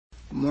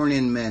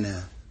Morning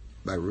Manna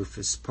by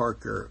Rufus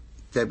Parker,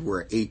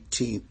 February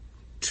 18,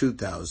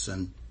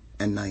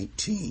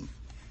 2019.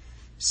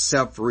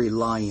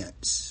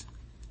 Self-reliance.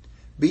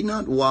 Be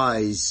not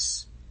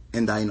wise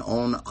in thine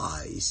own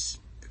eyes.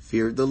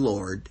 Fear the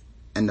Lord,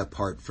 and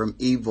depart from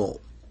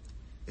evil.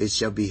 It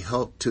shall be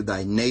health to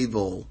thy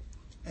navel,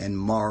 and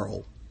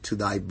marrow to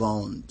thy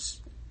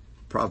bones.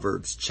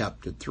 Proverbs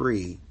chapter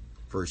 3,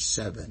 verse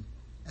 7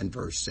 and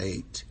verse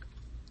 8.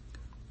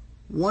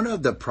 One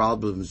of the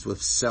problems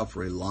with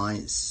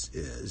self-reliance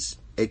is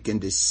it can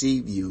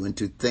deceive you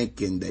into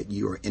thinking that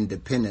you are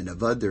independent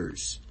of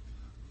others.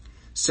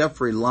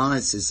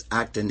 Self-reliance is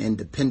acting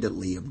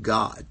independently of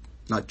God,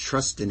 not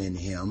trusting in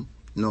Him,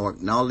 nor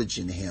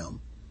acknowledging Him,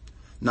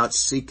 not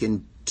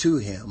seeking to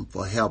Him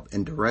for help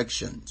and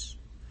directions,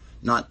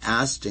 not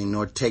asking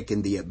nor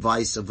taking the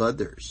advice of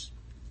others,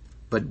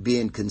 but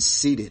being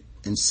conceited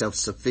and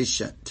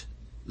self-sufficient,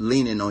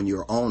 leaning on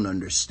your own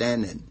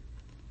understanding,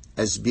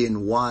 as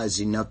being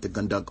wise enough to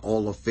conduct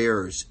all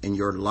affairs in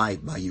your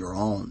life by your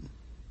own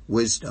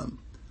wisdom,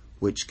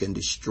 which can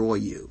destroy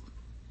you.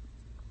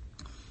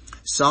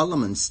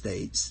 Solomon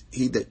states,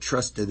 "He that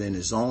trusteth in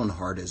his own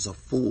heart is a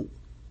fool,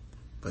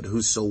 but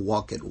whoso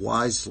walketh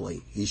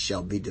wisely, he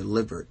shall be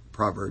delivered."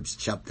 Proverbs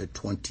chapter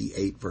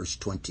 28, verse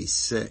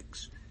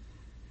 26.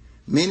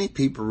 Many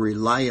people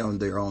rely on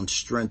their own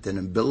strength and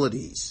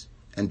abilities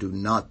and do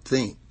not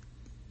think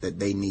that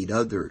they need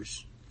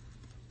others.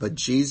 But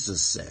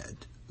Jesus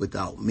said,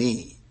 "Without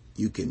me,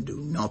 you can do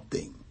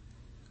nothing."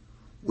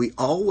 We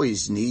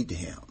always need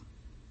Him.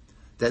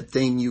 That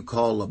thing you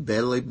call a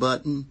belly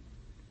button,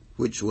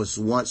 which was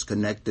once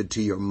connected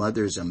to your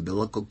mother's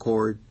umbilical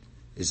cord,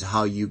 is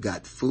how you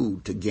got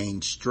food to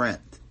gain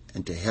strength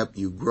and to help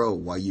you grow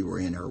while you were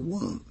in her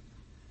womb.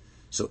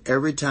 So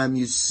every time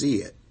you see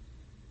it,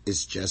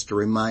 it's just a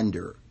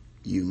reminder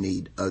you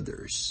need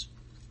others.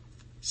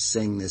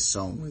 Sing this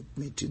song with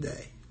me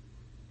today.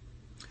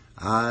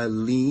 I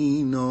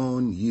lean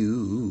on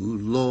you,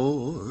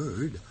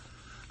 Lord.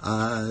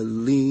 I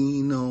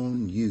lean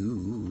on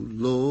you,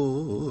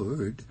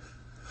 Lord.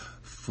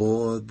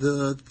 For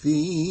the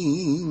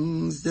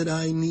things that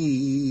I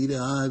need,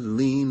 I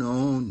lean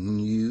on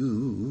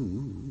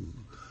you.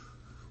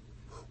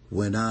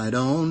 When I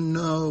don't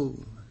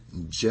know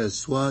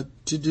just what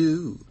to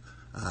do,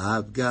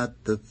 I've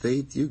got the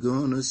faith you're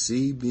gonna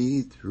see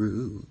me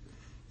through.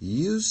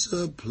 You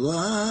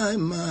supply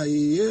my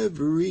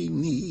every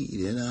need,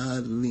 and I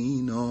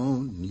lean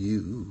on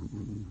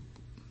you.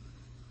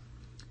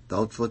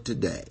 Thought for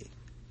today: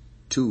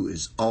 2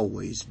 is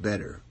always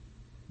better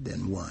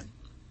than 1.